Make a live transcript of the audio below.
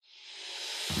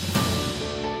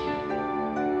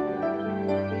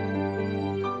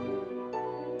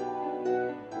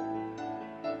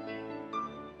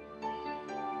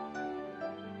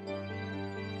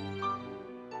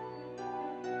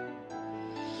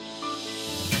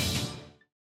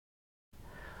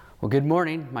Well, good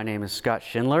morning. My name is Scott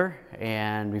Schindler,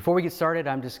 and before we get started,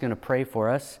 I'm just going to pray for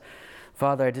us.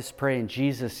 Father, I just pray in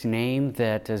Jesus' name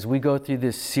that as we go through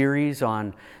this series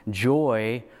on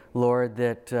joy, Lord,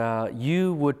 that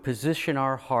you would position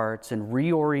our hearts and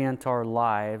reorient our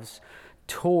lives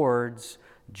towards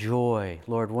joy.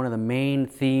 Lord, one of the main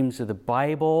themes of the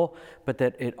Bible, but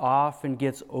that it often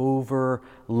gets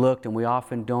overlooked, and we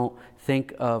often don't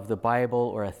think of the Bible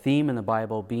or a theme in the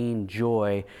Bible being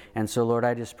joy. And so, Lord,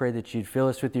 I just pray that you'd fill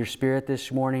us with your Spirit this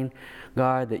morning,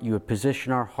 God, that you would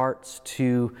position our hearts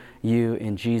to you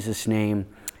in Jesus' name.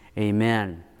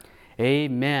 Amen.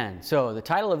 Amen. So the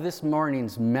title of this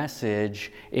morning's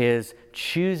message is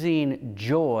Choosing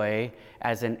Joy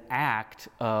as an Act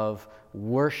of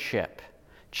Worship.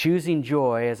 Choosing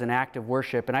joy as an act of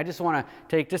worship. And I just want to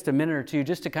take just a minute or two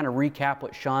just to kind of recap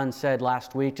what Sean said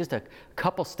last week. Just a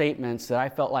couple statements that I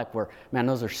felt like were, man,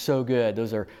 those are so good.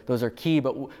 Those are key,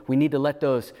 but we need to let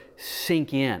those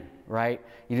sink in, right?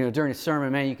 You know, during a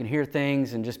sermon, man, you can hear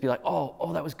things and just be like,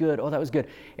 oh, that was good. Oh, that was good.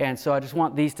 And so I just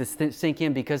want these to sink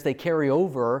in because they carry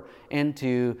over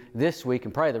into this week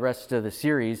and probably the rest of the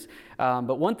series.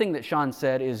 But one thing that Sean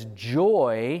said is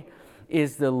joy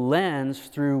is the lens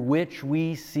through which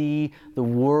we see the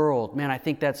world. Man, I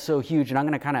think that's so huge. And I'm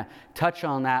going to kind of touch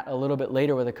on that a little bit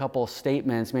later with a couple of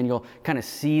statements. Man, you'll kind of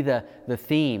see the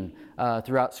theme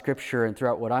throughout Scripture and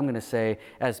throughout what I'm going to say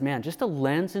as, man, just a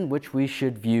lens in which we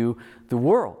should view the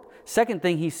world. Second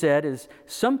thing he said is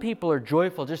some people are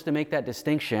joyful, just to make that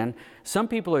distinction. Some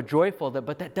people are joyful,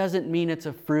 but that doesn't mean it's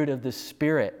a fruit of the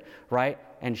Spirit, right?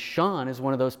 And Sean is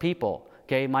one of those people.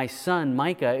 Okay, my son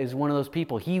Micah is one of those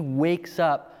people. He wakes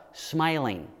up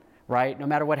smiling, right? No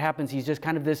matter what happens, he's just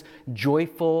kind of this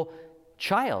joyful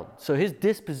child. So his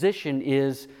disposition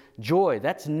is joy.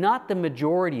 That's not the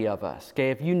majority of us. Okay,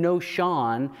 if you know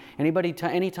Sean,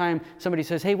 anytime somebody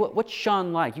says, "Hey, what's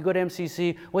Sean like?" You go to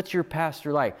MCC. What's your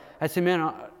pastor like? I say,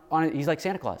 "Man, he's like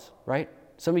Santa Claus," right?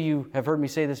 Some of you have heard me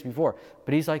say this before,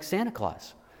 but he's like Santa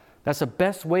Claus. That's the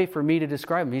best way for me to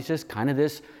describe him. He's just kind of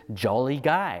this jolly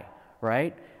guy.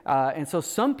 Right? And so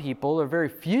some people, or very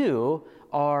few,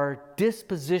 are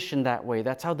dispositioned that way.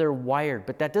 That's how they're wired.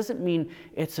 But that doesn't mean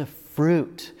it's a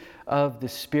fruit of the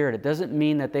Spirit. It doesn't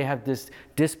mean that they have this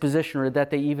disposition or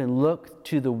that they even look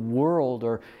to the world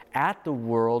or at the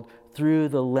world through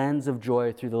the lens of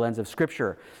joy, through the lens of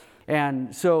Scripture.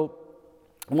 And so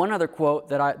one other quote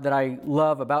that I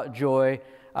love about joy,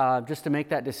 just to make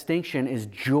that distinction, is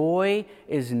joy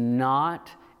is not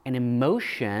an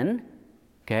emotion.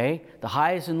 Okay, the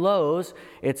highs and lows,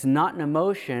 it's not an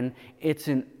emotion, it's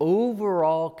an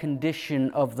overall condition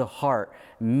of the heart.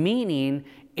 Meaning,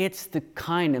 it's the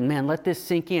kind, and man, let this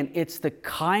sink in, it's the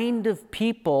kind of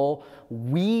people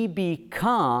we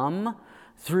become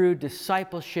through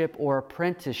discipleship or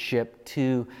apprenticeship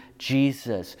to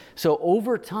Jesus. So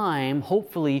over time,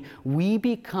 hopefully, we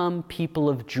become people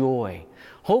of joy.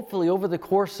 Hopefully, over the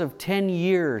course of 10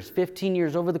 years, 15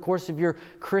 years, over the course of your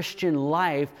Christian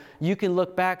life, you can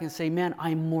look back and say, man,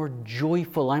 I'm more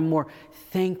joyful, I'm more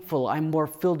thankful, I'm more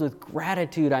filled with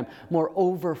gratitude, I'm more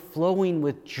overflowing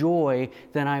with joy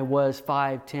than I was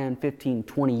 5, 10, 15,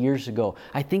 20 years ago.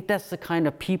 I think that's the kind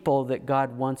of people that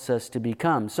God wants us to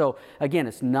become. So again,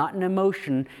 it's not an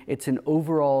emotion, it's an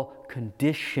overall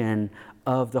condition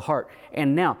of the heart.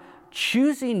 And now,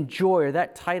 choosing joy, or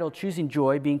that title, choosing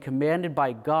joy, being commanded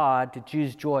by God to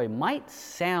choose joy, might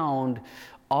sound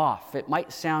off. It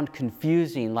might sound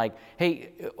confusing, like,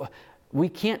 hey, we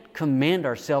can't command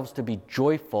ourselves to be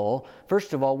joyful.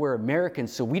 First of all, we're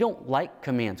Americans, so we don't like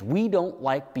commands. We don't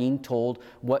like being told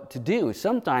what to do.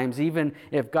 Sometimes, even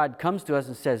if God comes to us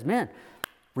and says, man,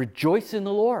 rejoice in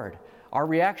the Lord, our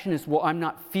reaction is, well, I'm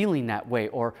not feeling that way,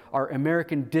 or our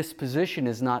American disposition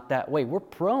is not that way. We're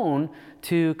prone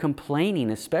to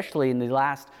complaining, especially in these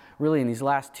last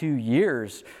 2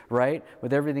 years, right,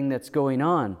 with everything that's going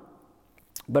on.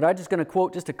 But I'm just going to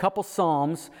quote just a couple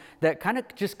Psalms that kind of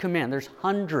just command. There's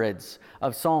hundreds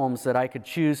of Psalms that I could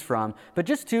choose from, but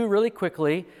just two really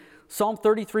quickly. Psalm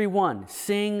 33:1,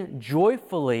 sing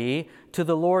joyfully to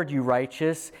the Lord, you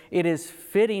righteous. It is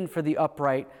fitting for the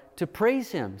upright to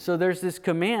praise Him. So there's this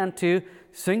command to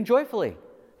sing joyfully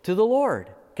to the Lord,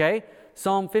 okay?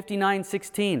 Psalm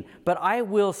 59:16, but I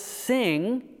will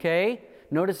sing, okay?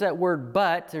 Notice that word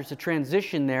but, there's a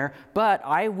transition there. But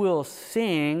I will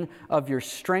sing of your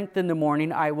strength in the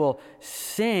morning. I will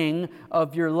sing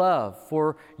of your love,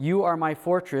 for you are my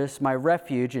fortress, my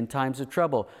refuge in times of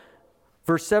trouble.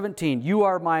 Verse 17, you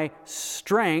are my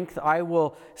strength. I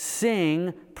will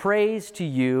sing praise to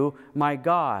you, my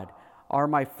God.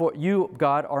 You,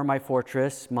 God, are my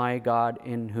fortress, my God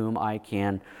in whom I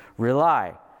can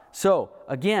rely. So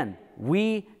again,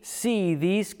 we see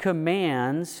these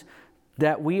commands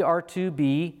that we are to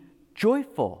be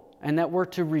joyful and that we're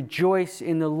to rejoice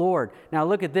in the Lord. Now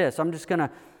look at this. I'm just going to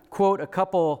quote a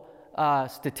couple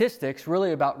statistics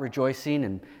really about rejoicing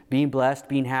and being blessed,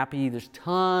 being happy. There's a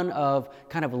ton of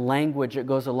kind of language that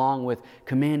goes along with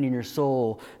commanding your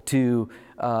soul to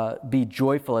be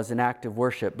joyful as an act of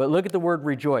worship. But look at the word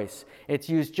rejoice. It's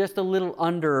used just a little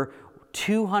under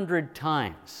 200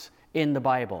 times in the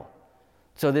Bible.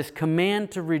 So this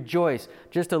command to rejoice,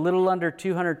 just a little under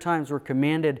 200 times we're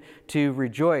commanded to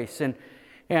rejoice. And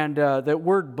the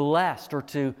word blessed, or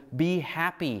to be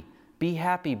happy,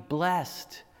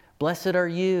 blessed. Blessed are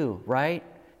you, right?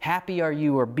 Happy are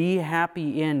you, or be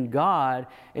happy in God,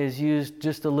 is used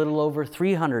just a little over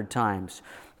 300 times.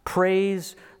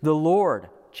 Praise the Lord.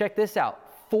 Check this out,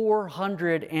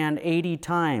 480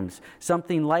 times,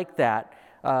 something like that.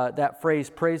 That phrase,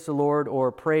 praise the Lord,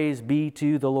 or praise be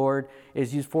to the Lord,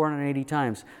 is used 480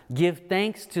 times. Give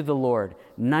thanks to the Lord,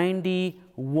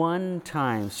 91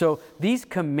 times. So these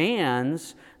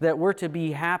commands that we're to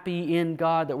be happy in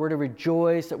God, that we're to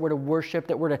rejoice, that we're to worship,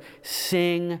 that we're to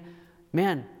sing,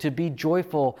 man, to be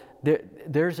joyful,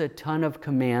 there's a ton of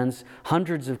commands,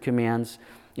 hundreds of commands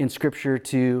in Scripture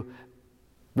to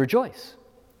rejoice.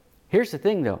 Here's the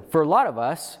thing though, for a lot of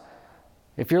us,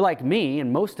 if you're like me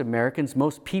and most Americans,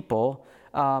 most people,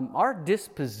 our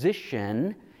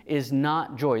disposition is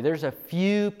not joy. There's a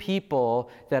few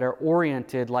people that are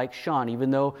oriented like Sean,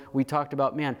 even though we talked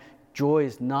about, man, joy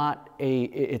is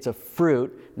it's a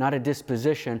fruit, not a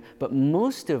disposition. But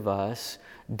most of us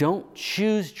don't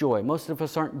choose joy. Most of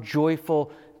us aren't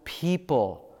joyful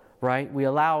people, right? We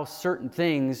allow certain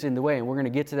things in the way, and we're going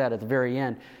to get to that at the very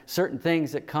end, certain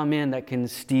things that come in that can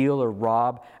steal or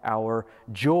rob our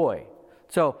joy.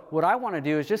 So what I want to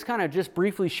do is just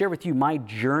briefly share with you my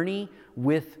journey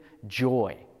with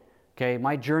joy. Okay,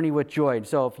 my journey with joy.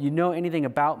 So if you know anything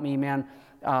about me, man,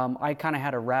 I kind of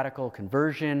had a radical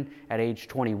conversion at age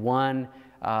 21.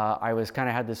 I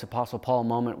had this Apostle Paul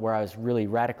moment where I was really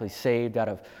radically saved out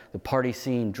of the party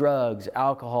scene, drugs,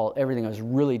 alcohol, everything. I was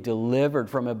really delivered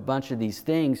from a bunch of these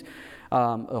things,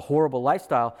 a horrible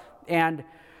lifestyle. And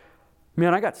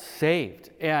man, I got saved.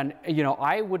 And,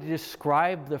 I would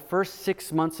describe the first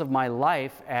 6 months of my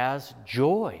life as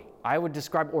joy. I would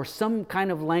describe, or some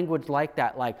kind of language like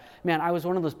that. Like, man, I was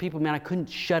one of those people, man, I couldn't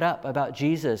shut up about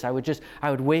Jesus. I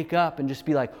would wake up and just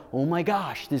be like, oh my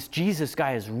gosh, this Jesus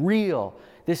guy is real.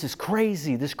 This is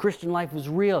crazy. This Christian life is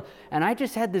real. And I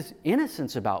just had this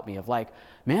innocence about me of like,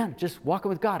 man, just walking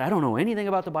with God. I don't know anything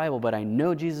about the Bible, but I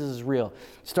know Jesus is real.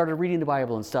 Started reading the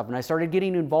Bible and stuff. And I started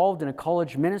getting involved in a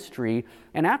college ministry.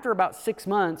 And after about 6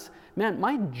 months, man,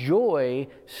 my joy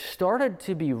started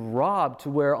to be robbed to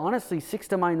where honestly 6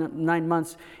 to 9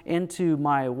 months into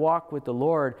my walk with the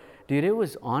Lord, dude, it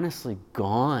was honestly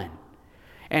gone.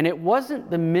 And it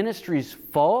wasn't the ministry's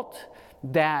fault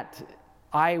that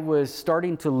I was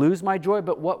starting to lose my joy,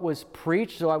 but what was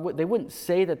preached, so they wouldn't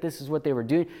say that this is what they were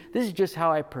doing. This is just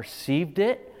how I perceived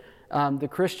it, the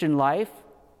Christian life.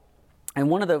 And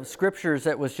one of the scriptures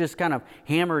that was just kind of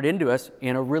hammered into us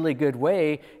in a really good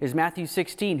way is Matthew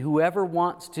 16. Whoever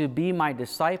wants to be my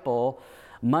disciple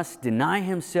must deny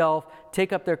himself,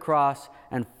 take up their cross,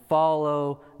 and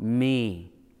follow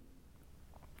me.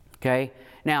 Okay?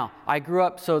 Now, I grew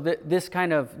up, so this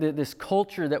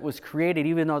culture that was created,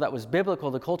 even though that was biblical,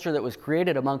 the culture that was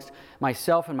created amongst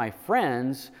myself and my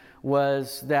friends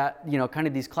was that, kind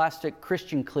of these classic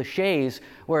Christian cliches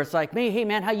where it's like, hey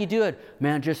man, how you doing?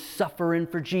 Man, just suffering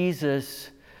for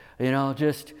Jesus.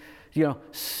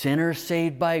 Sinners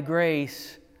saved by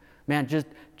grace. Man, just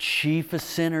chief of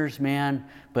sinners, man.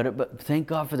 But thank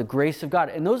God for the grace of God.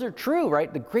 And those are true,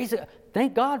 right?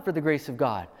 Thank God for the grace of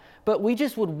God. But we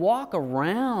just would walk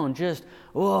around just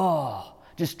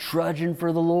trudging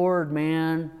for the Lord,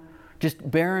 man. Just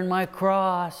bearing my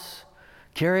cross,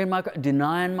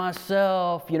 denying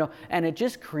myself, And it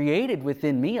just created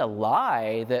within me a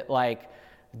lie that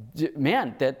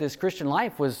that this Christian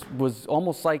life was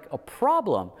almost like a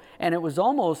problem. And it was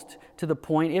almost to the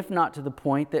point, if not to the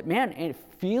point, that, man,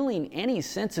 feeling any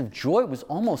sense of joy was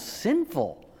almost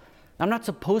sinful. I'm not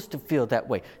supposed to feel that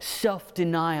way.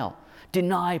 Self-denial.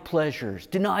 Deny pleasures,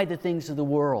 deny the things of the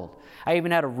world. I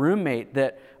even had a roommate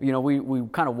that, we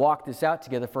kind of walked this out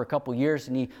together for a couple years,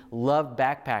 and he loved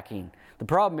backpacking. The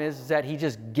problem is that he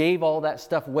just gave all that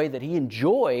stuff away that he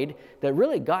enjoyed, that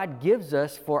really God gives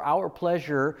us for our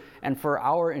pleasure and for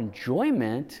our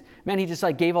enjoyment. Man, he just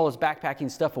gave all his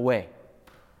backpacking stuff away.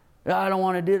 I don't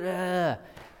want to do that.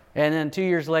 And then 2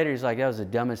 years later, he's like, that was the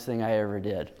dumbest thing I ever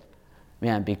did.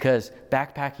 Man, because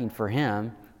backpacking for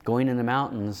him going in the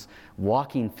mountains,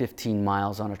 walking 15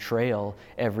 miles on a trail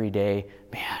every day.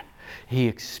 Man, he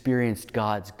experienced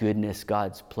God's goodness,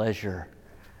 God's pleasure.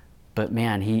 But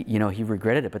man, he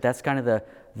regretted it. But that's kind of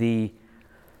the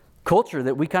culture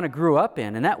that we kind of grew up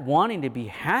in. And that wanting to be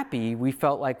happy, we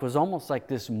felt like was almost like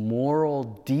this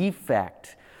moral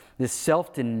defect. This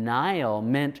self-denial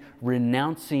meant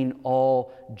renouncing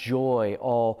all joy,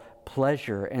 all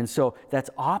pleasure. And so that's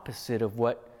opposite of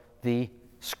what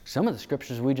some of the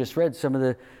scriptures we just read, some of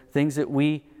the things that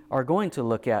we are going to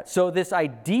look at. So this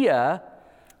idea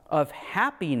of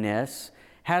happiness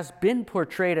has been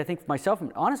portrayed, I think, for myself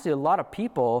and honestly a lot of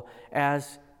people,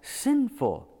 as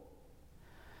sinful.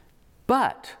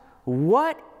 But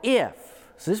what if,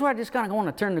 so this is where I just kind of want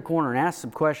to turn the corner and ask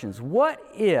some questions. What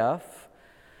if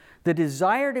the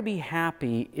desire to be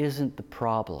happy isn't the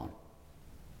problem?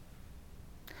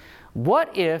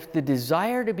 What if the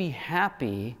desire to be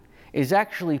happy is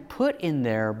actually put in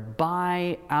there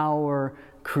by our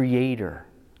Creator?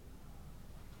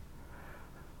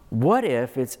 What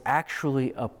if it's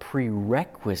actually a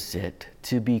prerequisite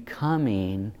to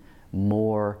becoming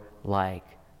more like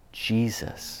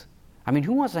Jesus? I mean,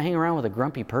 who wants to hang around with a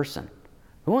grumpy person?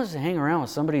 Who wants to hang around with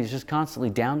somebody who's just constantly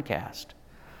downcast?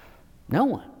 No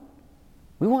one.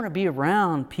 We want to be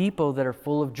around people that are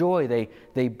full of joy.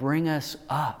 They bring us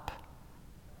up.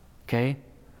 Okay?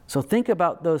 So think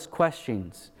about those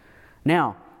questions.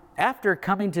 Now, after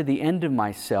coming to the end of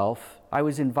myself, I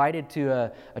was invited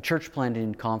to a church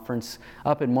planting conference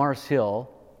up in Mars Hill,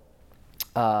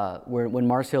 when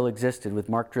Mars Hill existed, with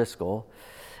Mark Driscoll.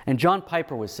 And John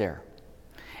Piper was there.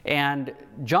 And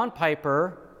John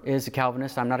Piper is a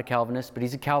Calvinist. I'm not a Calvinist, but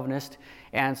he's a Calvinist.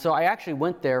 And so I actually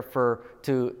went there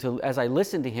as I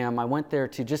listened to him, I went there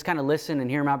to just kind of listen and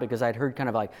hear him out, because I'd heard kind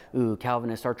of like, ooh,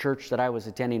 Calvinist. Our church that I was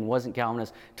attending wasn't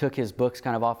Calvinist, took his books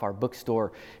kind of off our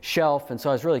bookstore shelf. And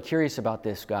so I was really curious about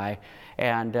this guy.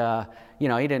 And,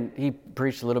 he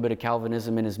preached a little bit of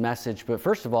Calvinism in his message. But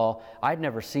first of all, I'd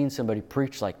never seen somebody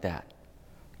preach like that.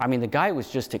 I mean, the guy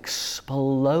was just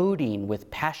exploding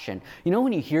with passion. You know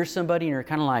when you hear somebody and you're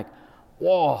kind of like,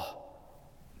 whoa,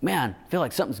 man, I feel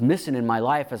like something's missing in my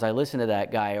life as I listen to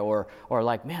that guy, or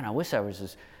like, man, I wish I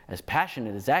was as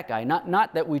passionate as that guy.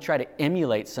 Not that we try to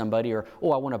emulate somebody or,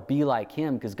 I want to be like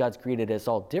him because God's created us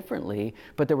all differently,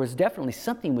 but there was definitely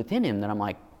something within him that I'm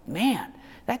like, man,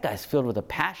 that guy's filled with a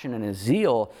passion and a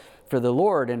zeal for the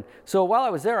Lord. And so while I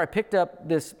was there, I picked up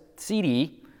this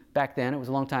CD. Back then, it was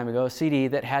a long time ago, a CD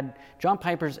that had John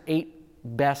Piper's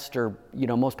 8 best or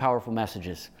most powerful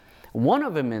messages. One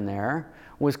of them in there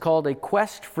was called A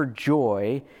Quest for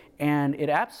Joy, and it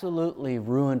absolutely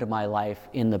ruined my life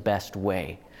in the best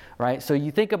way, right? So you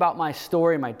think about my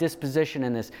story, my disposition,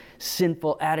 and this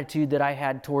sinful attitude that I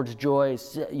had towards joy,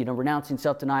 renouncing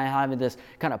self-denial, having this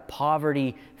kind of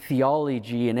poverty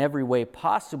theology in every way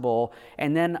possible,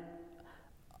 and then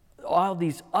all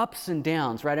these ups and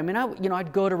downs, right? I mean,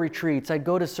 I'd go to retreats, I'd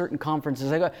go to certain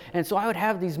conferences, and so I would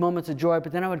have these moments of joy,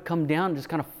 but then I would come down and just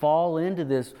kind of fall into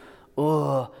this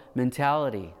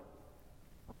mentality.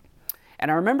 And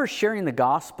I remember sharing the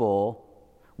gospel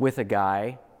with a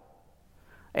guy,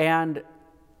 and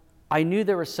I knew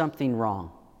there was something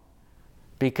wrong,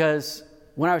 because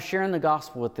when I was sharing the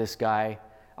gospel with this guy,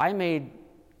 I made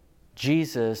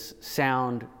Jesus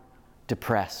sound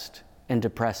depressed and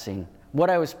depressing. What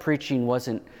I was preaching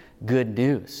wasn't good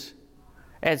news.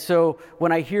 And so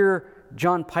when I hear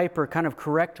John Piper kind of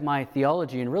correct my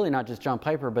theology, and really not just John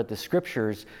Piper, but the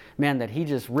scriptures, man, that he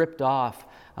just ripped off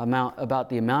about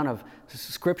the amount of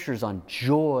scriptures on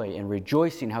joy and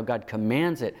rejoicing, how God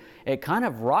commands it, it kind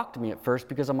of rocked me at first,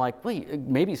 because I'm like, wait,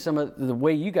 maybe some of the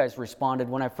way you guys responded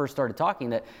when I first started talking,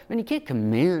 that,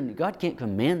 man, God can't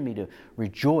command me to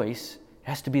rejoice. It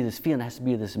has to be this feeling, it has to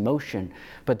be this emotion.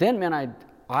 But then, man,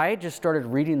 I just started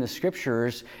reading the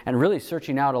scriptures and really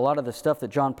searching out a lot of the stuff that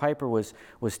John Piper was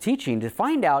teaching to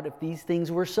find out if these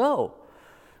things were so.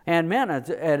 And man,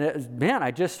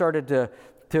 I just started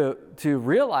to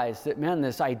realize that, man,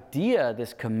 this idea,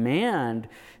 this command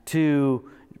to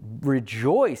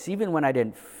rejoice, even when I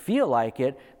didn't feel like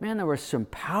it, man, there was some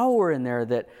power in there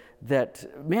that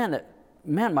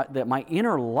my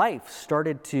inner life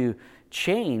started to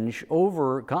change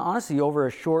over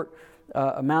a short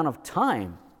amount of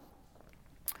time.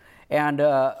 And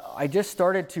I just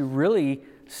started to really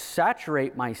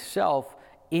saturate myself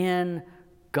in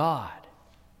God.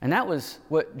 And that was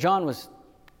what John was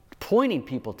pointing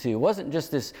people to. It wasn't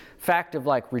just this fact of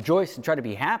like rejoice and try to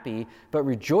be happy, but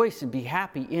rejoice and be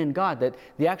happy in God, that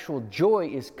the actual joy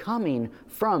is coming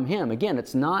from Him. Again,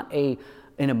 it's not an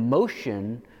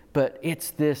emotion, but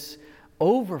it's this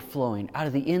overflowing out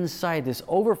of the inside, this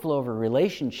overflow of a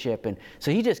relationship. And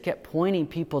so he just kept pointing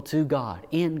people to God,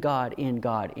 in God, in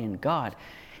God, in God.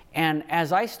 And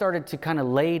as I started to kind of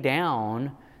lay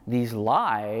down these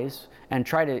lies and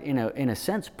try to, in a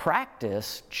sense,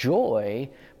 practice joy,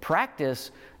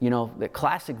 practice, the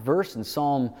classic verse in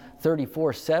Psalm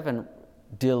 34:7,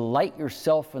 delight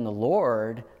yourself in the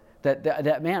Lord,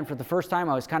 that man, for the first time,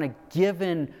 I was kind of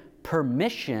given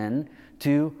permission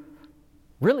to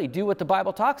really do what the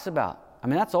Bible talks about. I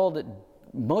mean, that's all that,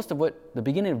 most of what the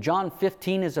beginning of John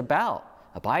 15 is about.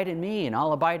 Abide in me and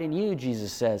I'll abide in you,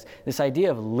 Jesus says. This idea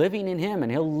of living in him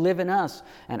and he'll live in us.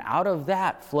 And out of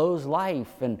that flows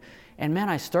life. And man,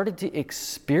 I started to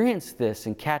experience this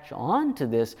and catch on to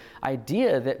this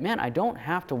idea that, man, I don't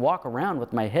have to walk around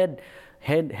with my head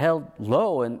held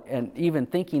low and even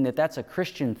thinking that that's a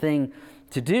Christian thing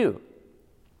to do.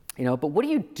 But what do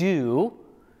you do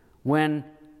when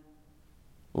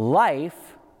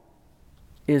life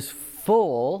is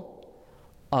full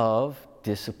of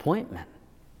disappointment?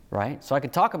 Right? So I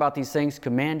could talk about these things,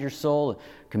 command your soul,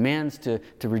 commands to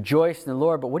rejoice in the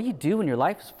Lord, but what do you do when your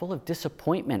life is full of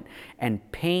disappointment and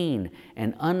pain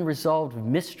and unresolved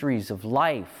mysteries of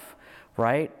life,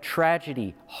 right?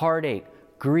 Tragedy, heartache,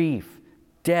 grief,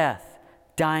 death,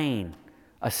 dying,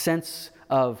 a sense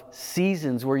of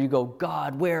seasons where you go,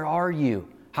 God, where are you?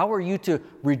 How are you to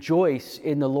rejoice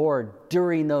in the Lord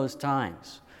during those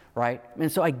times? Right?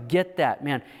 And so I get that,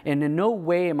 man. And in no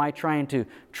way am I trying to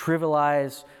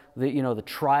trivialize the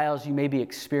trials you may be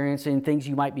experiencing, things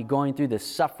you might be going through, the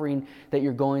suffering that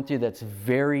you're going through that's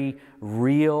very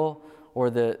real, or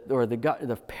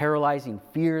the paralyzing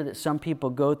fear that some people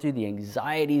go through, the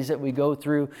anxieties that we go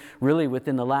through really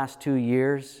within the last 2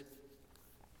 years.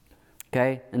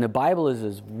 Okay? And the Bible is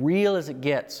as real as it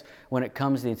gets when it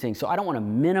comes to these things. So I don't want to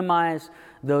minimize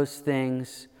those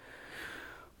things.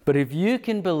 But if you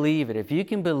can believe it, if you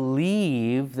can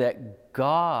believe that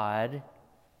God's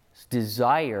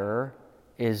desire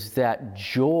is that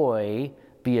joy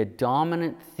be a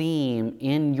dominant theme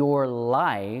in your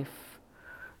life,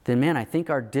 then man, I think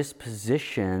our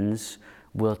dispositions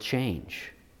will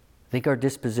change. I think our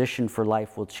disposition for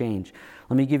life will change.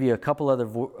 Let me give you a couple other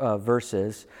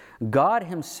verses. God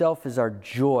himself is our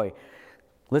joy.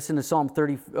 Listen to Psalm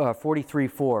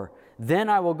 43:4. Then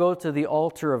I will go to the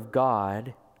altar of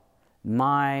God,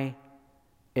 my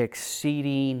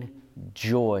exceeding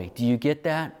joy. Do you get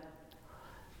that?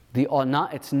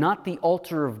 It's not the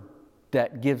altar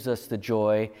that gives us the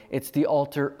joy. It's the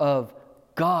altar of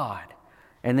God.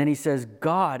 And then he says,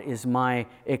 God is my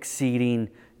exceeding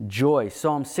joy.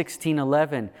 Psalm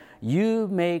 16:11. You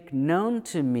make known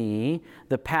to me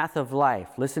the path of life.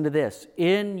 Listen to this.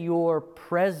 In your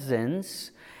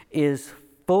presence is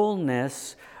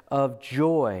fullness of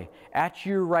joy. At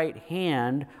your right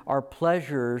hand are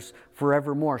pleasures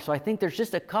forevermore. So I think there's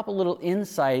just a couple little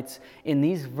insights in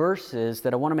these verses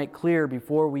that I want to make clear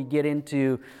before we get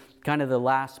into kind of the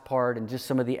last part and just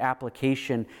some of the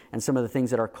application and some of the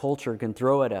things that our culture can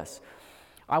throw at us.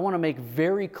 I want to make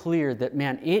very clear that,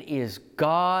 man, it is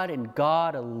God and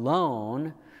God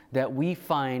alone that we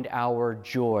find our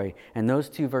joy. And those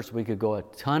two verses, we could go a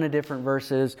ton of different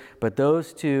verses, but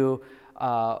those two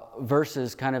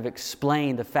verses kind of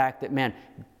explain the fact that, man,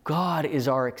 God is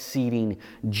our exceeding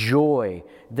joy.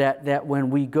 That when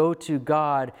we go to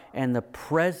God and the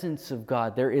presence of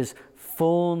God, there is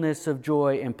fullness of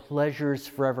joy and pleasures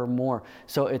forevermore.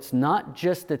 So it's not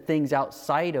just the things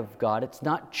outside of God. It's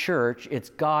not church. It's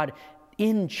God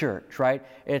in church, right?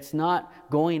 It's not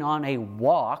going on a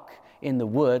walk in the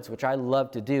woods, which I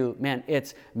love to do. Man,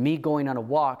 it's me going on a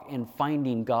walk and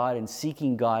finding God and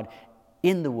seeking God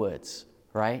in the woods,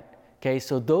 right? Okay,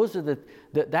 so those are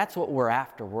that's what we're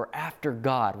after. We're after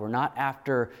God. We're not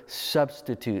after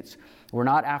substitutes. We're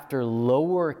not after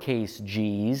lowercase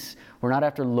g's. We're not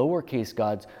after lowercase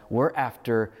gods. We're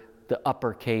after the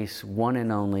uppercase one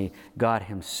and only God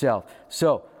himself.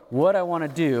 So what I want to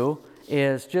do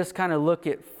is just kind of look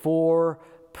at 4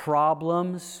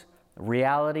 problems,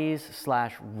 realities /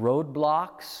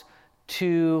 roadblocks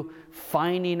to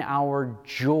finding our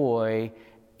joy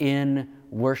in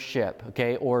worship,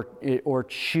 okay, or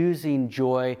choosing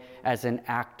joy as an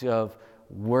act of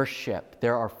worship.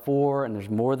 There are 4, and there's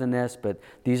more than this, but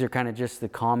these are kind of just the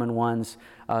common ones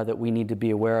that we need to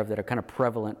be aware of that are kind of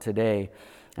prevalent today.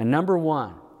 And number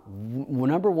one,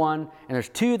 and there's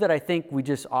 2 that I think we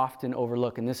just often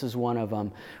overlook, and this is one of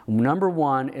them. Number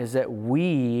 1 is that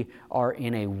we are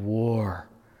in a war,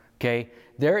 okay?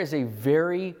 There is a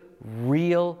very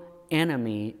real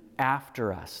enemy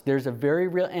after us. There's a very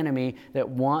real enemy that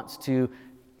wants to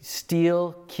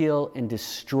steal, kill, and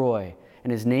destroy.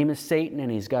 and his name is Satan,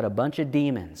 and he's got a bunch of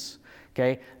demons.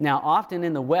 Okay? Now, often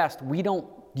in the West, we don't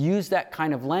use that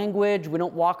kind of language. We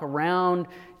don't walk around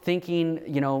thinking,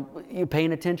 you're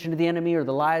paying attention to the enemy or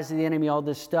the lies of the enemy, all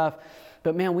this stuff.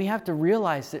 But man, we have to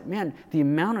realize that, man, the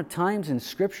amount of times in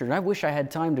Scripture, and I wish I had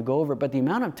time to go over it, but the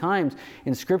amount of times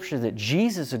in Scripture that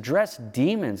Jesus addressed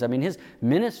demons, I mean, his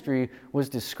ministry was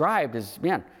described as,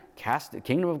 man, the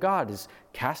kingdom of God is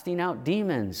casting out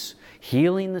demons,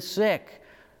 healing the sick,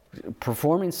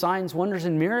 performing signs, wonders,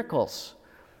 and miracles.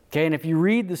 Okay, and if you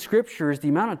read the Scriptures, the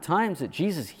amount of times that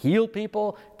Jesus healed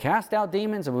people, cast out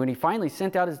demons, and when he finally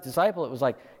sent out his disciple, it was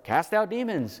like, cast out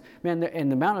demons. Man, and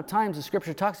the amount of times the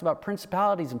Scripture talks about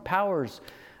principalities and powers,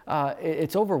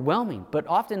 it's overwhelming. But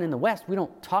often in the West, we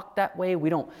don't talk that way.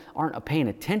 We aren't paying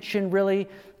attention really.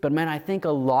 But man, I think a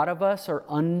lot of us are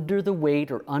under the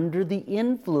weight or under the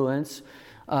influence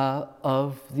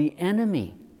of the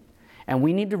enemy. And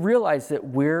we need to realize that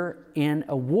we're in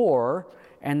a war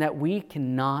and that we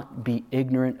cannot be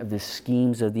ignorant of the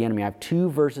schemes of the enemy. I have two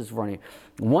verses for you.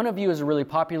 One of you is really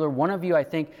popular. One of you, I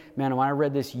think, man, when I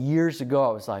read this years ago,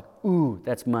 I was like, ooh,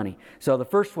 that's money. So the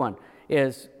first one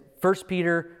is 1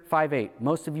 Peter 5:8.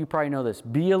 Most of you probably know this.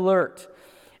 Be alert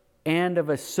and of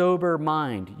a sober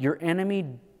mind. Your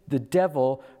enemy, the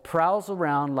devil, prowls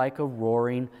around like a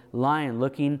roaring lion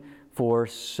looking for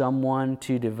someone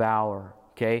to devour.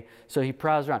 Okay? So he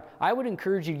prowls around. I would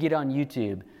encourage you to get on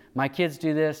YouTube. My kids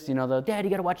do this, they'll, Dad, you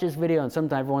got to watch this video. And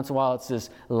sometimes every once in a while it's this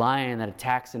lion that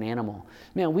attacks an animal.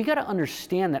 Man, we got to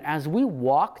understand that as we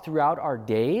walk throughout our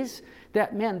days,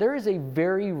 that, man, there is a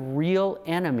very real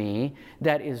enemy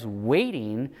that is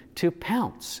waiting to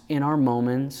pounce in our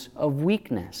moments of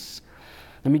weakness.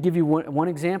 Let me give you one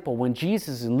example. When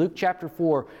Jesus, in Luke chapter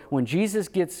 4, when Jesus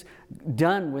gets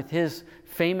done with his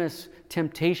famous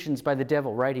temptations by the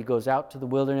devil, right? He goes out to the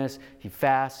wilderness, he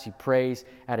fasts, he prays.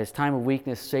 At his time of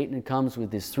weakness, Satan comes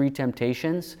with his 3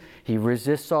 temptations. He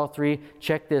resists all 3.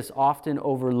 Check this often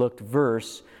overlooked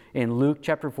verse in Luke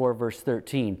chapter 4, verse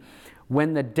 13.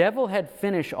 When the devil had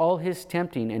finished all his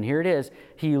tempting, and here it is,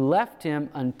 he left him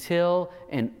until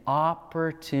an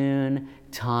opportune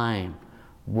time.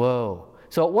 Whoa.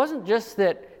 So it wasn't just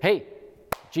that, hey,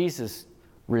 Jesus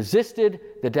resisted,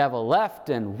 the devil left,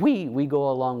 and we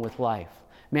go along with life.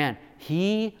 Man,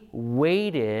 he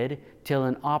waited till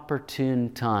an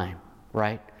opportune time,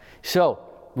 right? So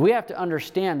we have to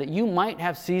understand that you might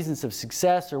have seasons of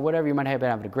success or whatever, you might have been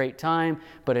having a great time,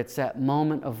 but it's that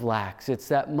moment of lax. It's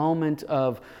that moment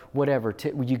of whatever.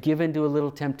 You give into a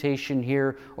little temptation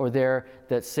here or there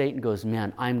that Satan goes,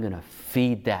 man, I'm going to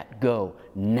feed that. Go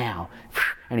now.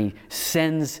 And he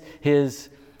sends his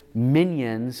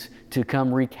minions to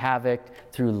come wreak havoc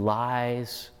through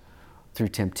lies, through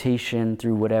temptation,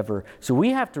 through whatever. So we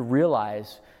have to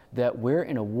realize that we're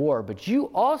in a war, but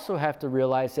you also have to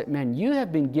realize that, man, you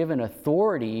have been given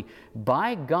authority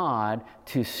by God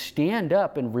to stand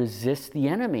up and resist the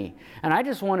enemy. And I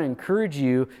just want to encourage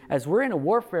you, as we're in a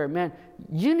warfare, man,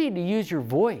 you need to use your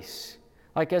voice.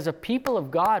 Like as a people of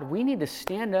God, we need to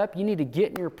stand up. You need to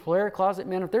get in your prayer closet.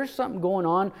 Man, if there's something going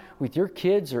on with your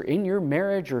kids or in your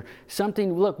marriage or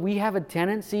something, look, we have a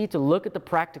tendency to look at the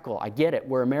practical. I get it.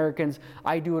 We're Americans.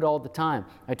 I do it all the time.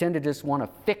 I tend to just want to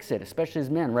fix it, especially as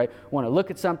men, right? Want to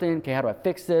look at something. Okay, how do I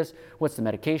fix this? What's the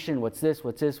medication? What's this?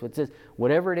 What's this? What's this?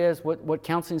 Whatever it is, what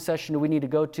counseling session do we need to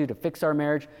go to fix our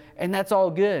marriage? And that's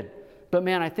all good. But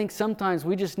man, I think sometimes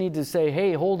we just need to say,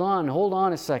 hey, hold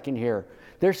on a second here.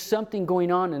 There's something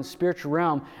going on in the spiritual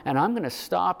realm, and I'm going to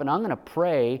stop, and I'm going to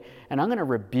pray, and I'm going to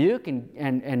rebuke,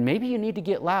 and maybe you need to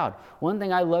get loud. One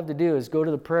thing I love to do is go to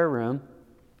the prayer room,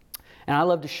 and I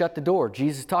love to shut the door.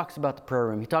 Jesus talks about the prayer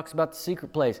room. He talks about the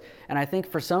secret place. And I think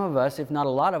for some of us, if not a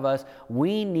lot of us,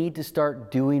 we need to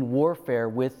start doing warfare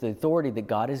with the authority that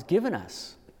God has given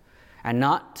us. And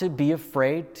not to be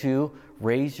afraid to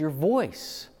raise your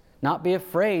voice. Not be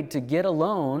afraid to get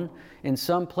alone in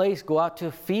some place, go out to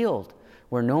a field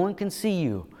where no one can see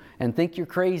you and think you're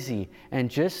crazy, and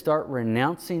just start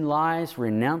renouncing lies,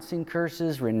 renouncing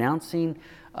curses, renouncing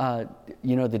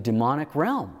the demonic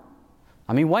realm.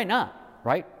 I mean, why not,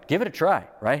 right? Give it a try,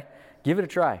 right? Give it a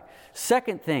try.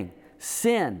 Second thing,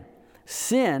 sin.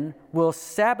 Sin will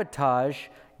sabotage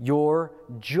your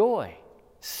joy.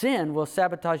 Sin will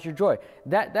sabotage your joy.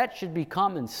 That should be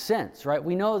common sense, right?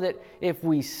 We know that if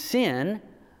we sin,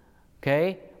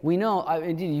 okay, we know,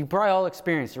 you probably all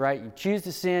experienced it, right? You choose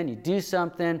to sin, you do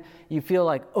something, you feel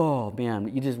like, oh man,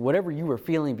 whatever you were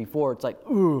feeling before, it's like,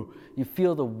 ooh, you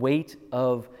feel the weight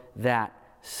of that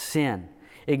sin.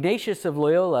 Ignatius of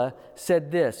Loyola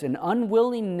said this, an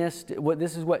unwillingness,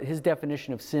 this is what his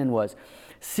definition of sin was.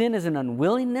 Sin is an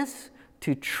unwillingness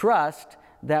to trust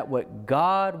that what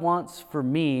God wants for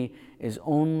me is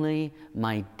only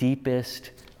my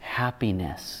deepest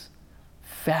happiness.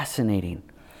 Fascinating.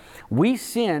 We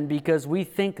sin because we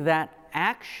think that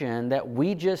action that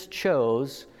we just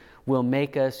chose will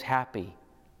make us happy.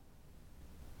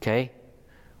 Okay?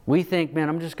 We think, man,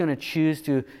 I'm just going to choose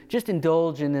to just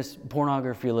indulge in this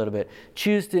pornography a little bit.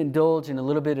 Choose to indulge in a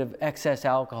little bit of excess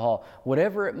alcohol.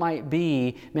 Whatever it might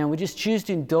be, man, we just choose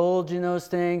to indulge in those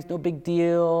things. No big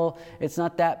deal. It's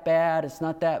not that bad. It's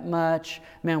not that much.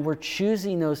 Man, we're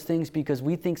choosing those things because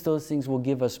we think those things will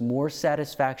give us more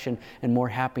satisfaction and more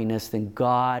happiness than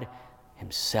God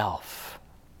Himself.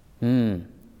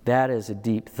 That is a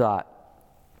deep thought.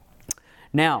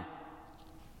 Now,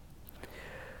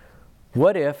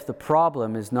 what if the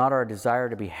problem is not our desire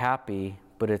to be happy,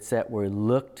 but it's that we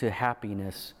look to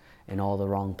happiness in all the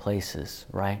wrong places,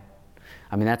 right?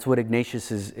 I mean, that's what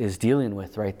Ignatius is dealing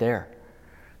with right there,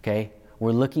 okay?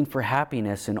 We're looking for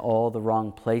happiness in all the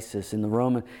wrong places. In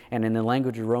the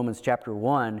language of Romans chapter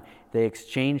 1, they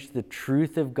exchanged the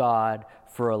truth of God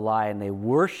for a lie, and they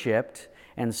worshipped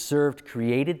and served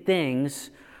created things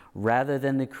rather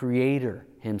than the Creator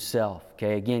Himself.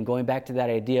 Okay, again, going back to that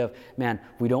idea of, man,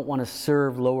 we don't want to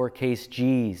serve lowercase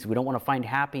g's. We don't want to find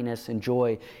happiness and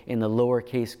joy in the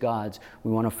lowercase gods.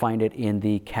 We want to find it in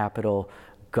the capital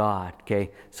God.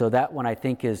 Okay, so that one I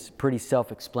think is pretty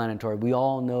self-explanatory. We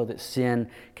all know that sin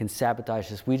can sabotage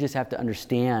us. We just have to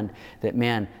understand that,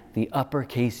 man, the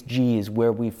uppercase G is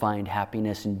where we find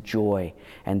happiness and joy,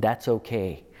 and that's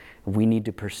okay. We need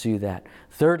to pursue that.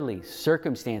 Thirdly,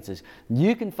 circumstances.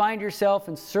 You can find yourself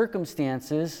in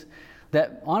circumstances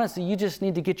that, honestly, you just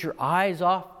need to get your eyes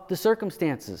off the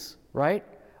circumstances, right?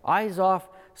 Eyes off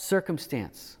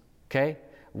circumstance, okay?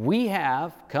 We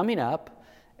have, coming up,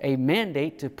 a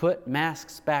mandate to put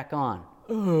masks back on.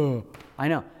 Ugh. I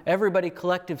know. Everybody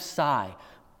collective sigh.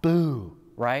 Boo,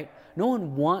 right? No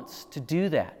one wants to do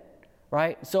that,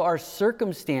 right? So our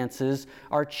circumstances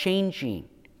are changing.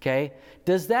 Okay?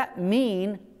 Does that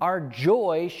mean our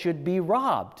joy should be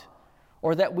robbed?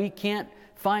 Or that we can't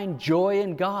find joy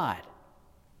in God?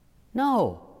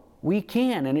 No, we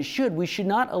can and it should. We should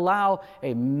not allow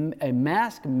a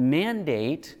mask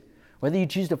mandate, whether you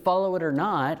choose to follow it or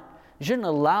not, you shouldn't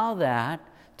allow that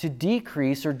to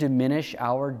decrease or diminish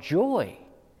our joy.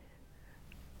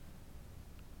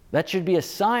 That should be a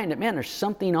sign that, man, there's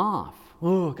something off.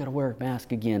 Oh, I've got to wear a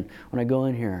mask again when I go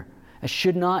in here. It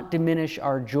should not diminish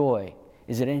our joy.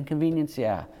 Is it inconvenience?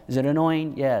 Yeah. Is it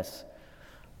annoying? Yes.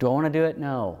 Do I want to do it?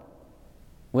 No.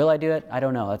 Will I do it? I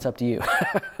don't know. That's up to you.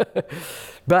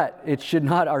 But it should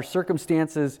not, our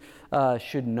circumstances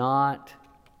should not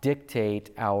dictate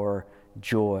our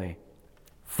joy.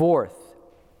 Fourth,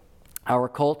 our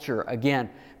culture.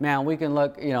 Again, man, we can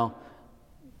look,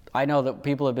 I know that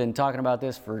people have been talking about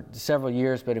this for several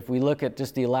years, but if we look at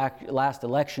just the last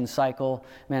election cycle,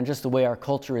 man, just the way our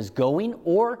culture is going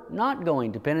or not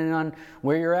going, depending on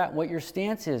where you're at, what your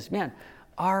stance is, man,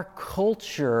 our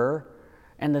culture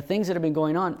and the things that have been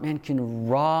going on, man, can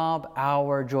rob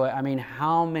our joy. I mean,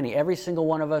 how many? Every single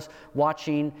one of us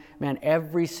watching, man,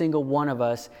 every single one of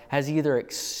us has either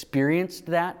experienced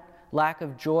that lack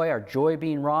of joy, our joy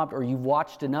being robbed, or you've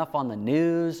watched enough on the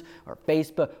news or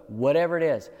Facebook, whatever it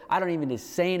is. I don't even need to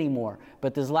say anymore.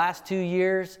 But this last 2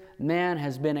 years, man,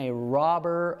 has been a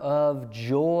robber of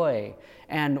joy.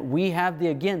 And we have,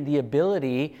 the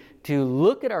ability to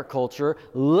look at our culture,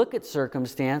 look at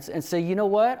circumstance, and say, you know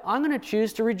what? I'm going to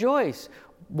choose to rejoice.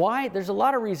 Why? There's a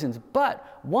lot of reasons,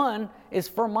 but one is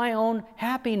for my own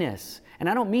happiness. And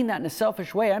I don't mean that in a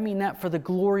selfish way. I mean that for the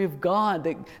glory of God,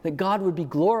 that God would be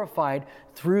glorified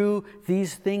through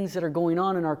these things that are going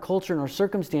on in our culture and our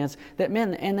circumstance. And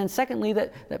then secondly,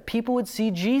 that people would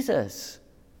see Jesus,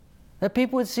 that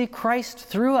people would see Christ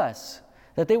through us,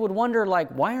 that they would wonder, like,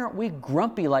 why aren't we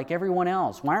grumpy like everyone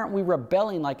else? Why aren't we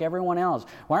rebelling like everyone else?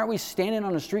 Why aren't we standing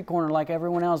on a street corner like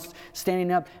everyone else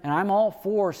standing up? And I'm all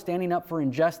for standing up for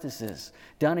injustices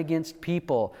done against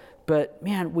people. But,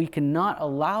 man, we cannot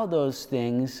allow those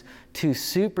things to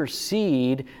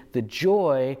supersede the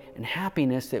joy and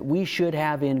happiness that we should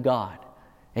have in God.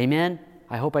 Amen?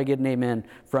 I hope I get an amen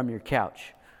from your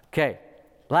couch. Okay,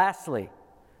 lastly,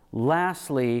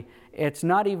 it's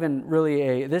not even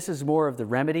really this is more of the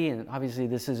remedy, and obviously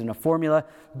this isn't a formula,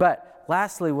 but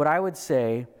lastly, what I would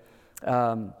say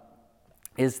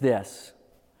is this.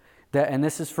 And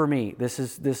this is for me. This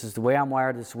is the way I'm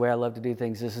wired. This is the way I love to do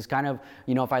things. This is kind of,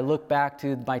 if I look back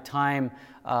to my time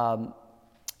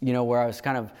where I was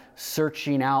kind of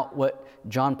searching out what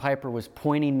John Piper was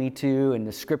pointing me to in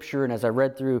the Scripture. And as I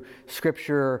read through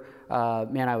Scripture,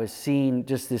 I was seeing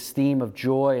just this theme of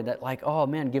joy, that like, oh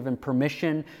man, given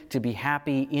permission to be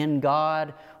happy in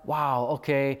God. Wow,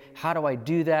 okay, how do I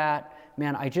do that?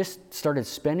 Man, I just started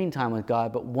spending time with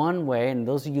God. But one way, and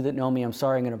those of you that know me, I'm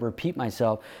sorry, I'm going to repeat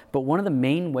myself, but one of the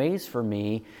main ways for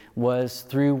me was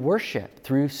through worship,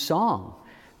 through song,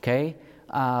 okay?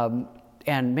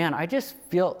 And man, I just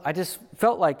felt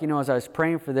like, as I was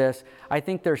praying for this, I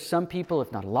think there's some people,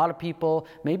 if not a lot of people,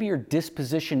 maybe your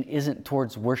disposition isn't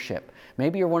towards worship.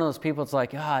 Maybe you're one of those people that's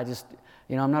like,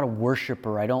 I'm not a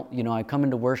worshiper. I don't, I come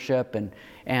into worship and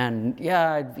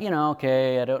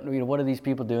okay, I don't, what are these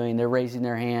people doing? They're raising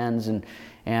their hands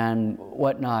and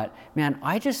whatnot. Man,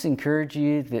 I just encourage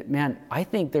you that, man, I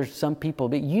think there's some people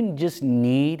that you just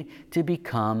need to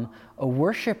become a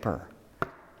worshiper.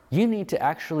 You need to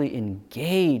actually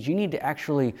engage. You need to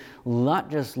actually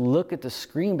not just look at the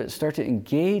screen, but start to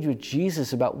engage with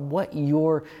Jesus about what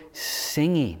you're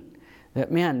singing.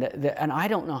 And I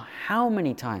don't know how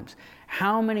many times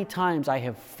I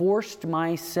have forced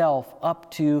myself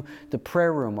up to the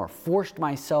prayer room or forced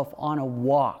myself on a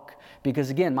walk. Because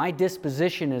again, my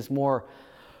disposition is more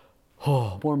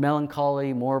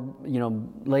melancholy, more,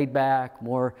 laid back,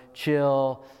 more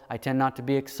chill. I tend not to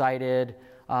be excited.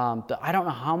 I don't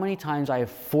know how many times I have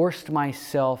forced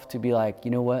myself to be like,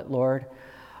 you know what, Lord,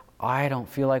 I don't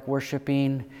feel like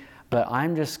worshiping, but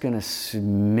I'm just going to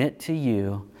submit to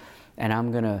you, and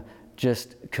I'm going to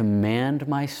just command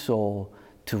my soul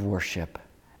to worship.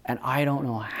 And I don't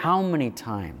know how many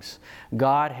times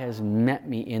God has met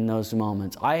me in those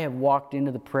moments. I have walked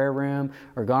into the prayer room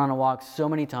or gone on a walk so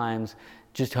many times,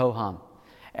 just ho-hum.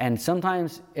 And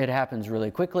sometimes it happens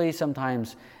really quickly,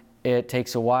 sometimes it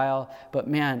takes a while, but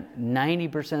man,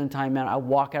 90% of the time, man, I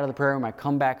walk out of the prayer room, I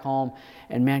come back home,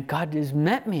 and man, God has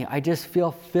met me. I just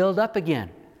feel filled up again.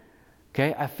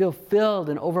 Okay, I feel filled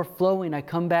and overflowing. I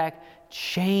come back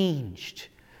changed.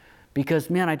 Because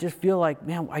man, I just feel like,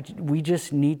 man, we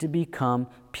just need to become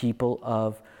people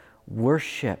of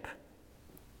worship.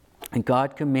 And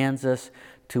God commands us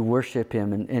to worship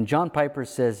Him. And John Piper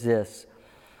says this,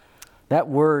 that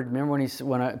word, remember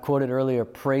when I quoted earlier,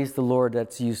 praise the Lord,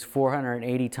 that's used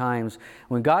 480 times.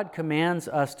 When God commands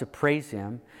us to praise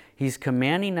Him, He's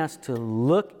commanding us to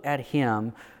look at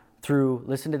Him through,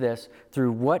 listen to this,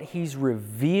 through what He's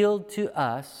revealed to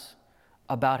us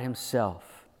about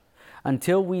Himself,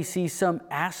 until we see some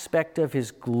aspect of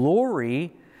His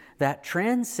glory that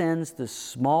transcends the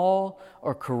small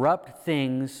or corrupt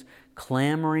things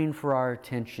clamoring for our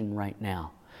attention right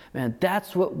now. Man,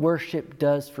 that's what worship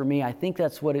does for me. I think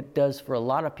that's what it does for a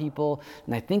lot of people.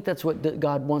 And I think that's what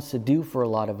God wants to do for a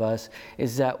lot of us,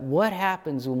 is that what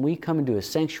happens when we come into a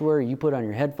sanctuary, you put on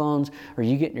your headphones, or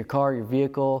you get in your car, your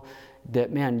vehicle,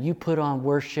 that, man, you put on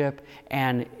worship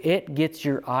and it gets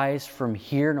your eyes from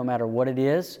here, no matter what it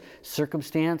is,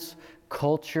 circumstance,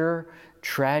 culture,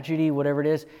 tragedy, whatever it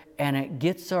is, and it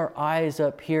gets our eyes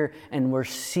up here and we're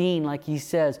seeing, like he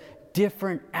says,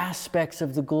 different aspects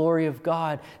of the glory of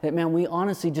God, that, man, we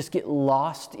honestly just get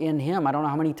lost in Him. I don't know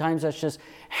how many times that's just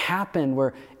happened,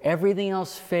 where everything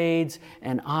else fades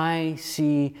and I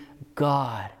see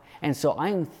God. And so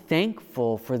I'm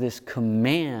thankful for this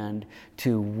command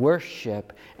to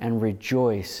worship and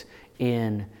rejoice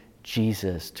in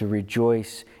Jesus, to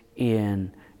rejoice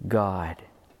in God.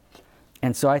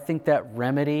 And so I think that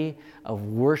remedy of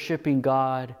worshiping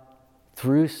God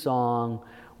through song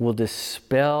will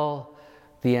dispel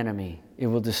the enemy. It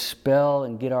will dispel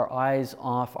and get our eyes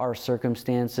off our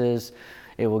circumstances.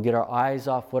 It will get our eyes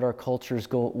off what our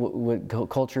what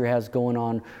culture has going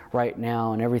on right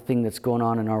now and everything that's going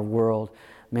on in our world.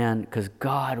 Man, because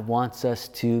God wants us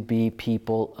to be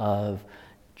people of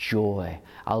joy.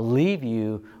 I'll leave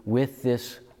you with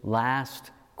this last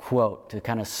quote to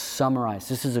kind of summarize.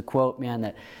 This is a quote,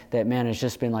 man, that man has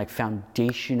just been like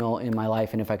foundational in my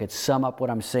life. And if I could sum up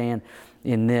what I'm saying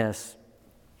in this,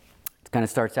 it kind of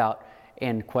starts out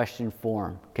in question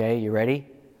form. Okay, you ready?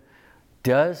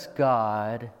 Does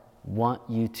God want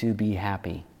you to be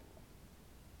happy?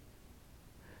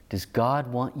 Does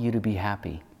God want you to be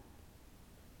happy?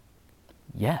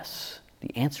 Yes.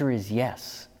 The answer is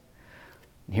yes.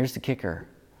 And here's the kicker.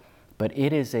 But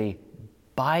it is a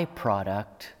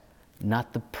byproduct,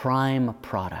 not the prime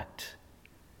product.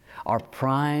 Our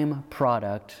prime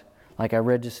product, like I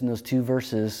read just in those two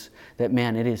verses, that,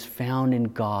 man, it is found in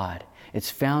God. It's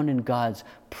found in God's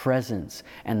presence.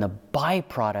 And the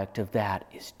byproduct of that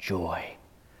is joy.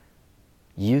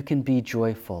 You can be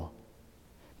joyful,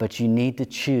 but you need to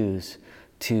choose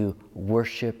to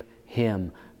worship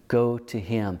Him, go to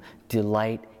Him,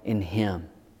 delight in Him.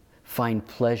 Find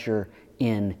pleasure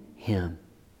in Him.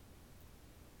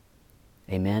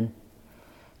 Amen.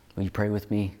 Will you pray with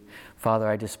me? Father,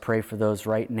 I just pray for those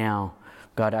right now.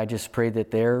 God, I just pray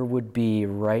that there would be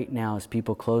right now, as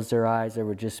people close their eyes, there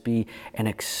would just be an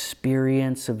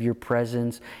experience of your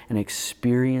presence, an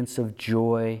experience of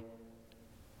joy,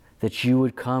 that you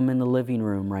would come in the living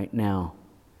room right now,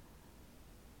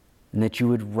 and that you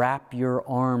would wrap your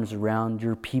arms around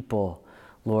your people,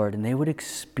 Lord, and they would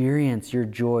experience your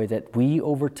joy, that we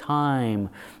over time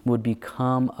would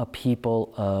become a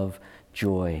people of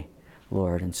joy,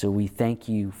 Lord. And so we thank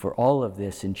you for all of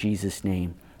this in Jesus'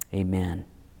 name. Amen.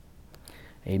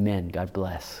 Amen. God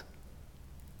bless.